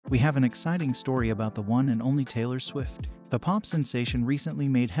We have an exciting story about the one and only Taylor Swift. The pop sensation recently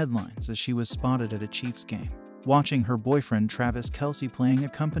made headlines as she was spotted at a Chiefs game, watching her boyfriend Travis Kelce playing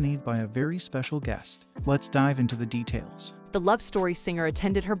accompanied by a very special guest. Let's dive into the details. The Love Story singer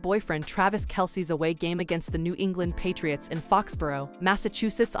attended her boyfriend Travis Kelce's away game against the New England Patriots in Foxborough,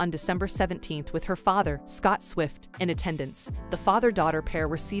 Massachusetts on December 17th with her father, Scott Swift, in attendance. The father-daughter pair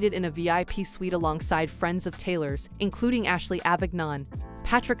were seated in a VIP suite alongside friends of Taylor's, including Ashley Avignon,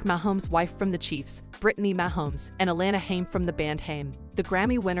 Patrick Mahomes' wife from the Chiefs, Brittany Mahomes, and Alana Haim from the band Haim. The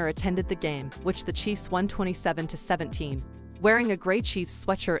Grammy winner attended the game, which the Chiefs won 27-17. Wearing a gray Chiefs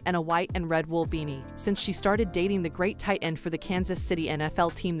sweatshirt and a white and red wool beanie. Since she started dating the great tight end for the Kansas City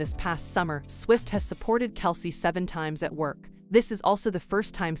NFL team this past summer, Swift has supported Kelce 7 times at work. This is also the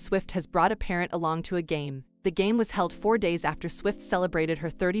first time Swift has brought a parent along to a game. The game was held 4 days after Swift celebrated her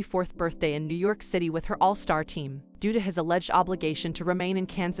 34th birthday in New York City with her all-star team. Due to his alleged obligation to remain in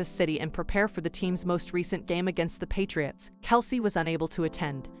Kansas City and prepare for the team's most recent game against the Patriots, Kelce was unable to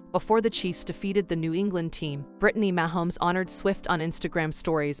attend. Before the Chiefs defeated the New England team, Brittany Mahomes honored Swift on Instagram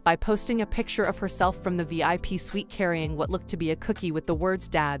stories by posting a picture of herself from the VIP suite carrying what looked to be a cookie with the words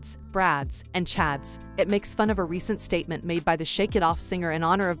Dads, Brads, and Chads. It makes fun of a recent statement made by the Shake It Off singer in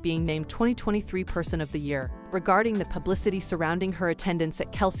honor of being named 2023 Person of the Year. Regarding the publicity surrounding her attendance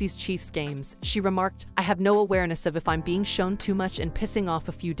at Kelce's Chiefs games, she remarked, "I have no awareness of if I'm being shown too much and pissing off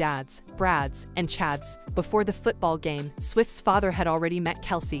a few dads, brads, and chads." Before the football game, Swift's father had already met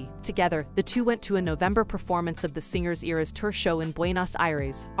Kelce. Together, the two went to a November performance of the singer's Eras tour show in Buenos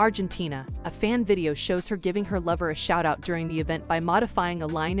Aires, Argentina. A fan video shows her giving her lover a shout-out during the event by modifying a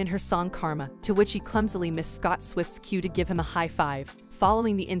line in her song Karma, to which he clumsily missed Scott Swift's cue to give him a high five.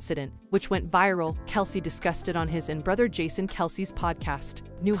 Following the incident, which went viral, Kelce discussed it on his and brother Jason Kelce's podcast,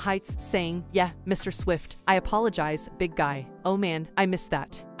 New Heights, saying, "Yeah, Mr. Swift, I apologize, big guy. Oh man, I missed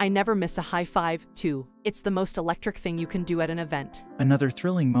that. I never miss a high five, too. It's the most electric thing you can do at an event." Another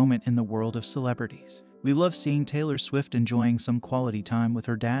thrilling moment in the world of celebrities. We love seeing Taylor Swift enjoying some quality time with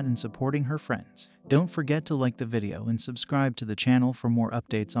her dad and supporting her friends. Don't forget to like the video and subscribe to the channel for more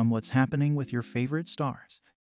updates on what's happening with your favorite stars.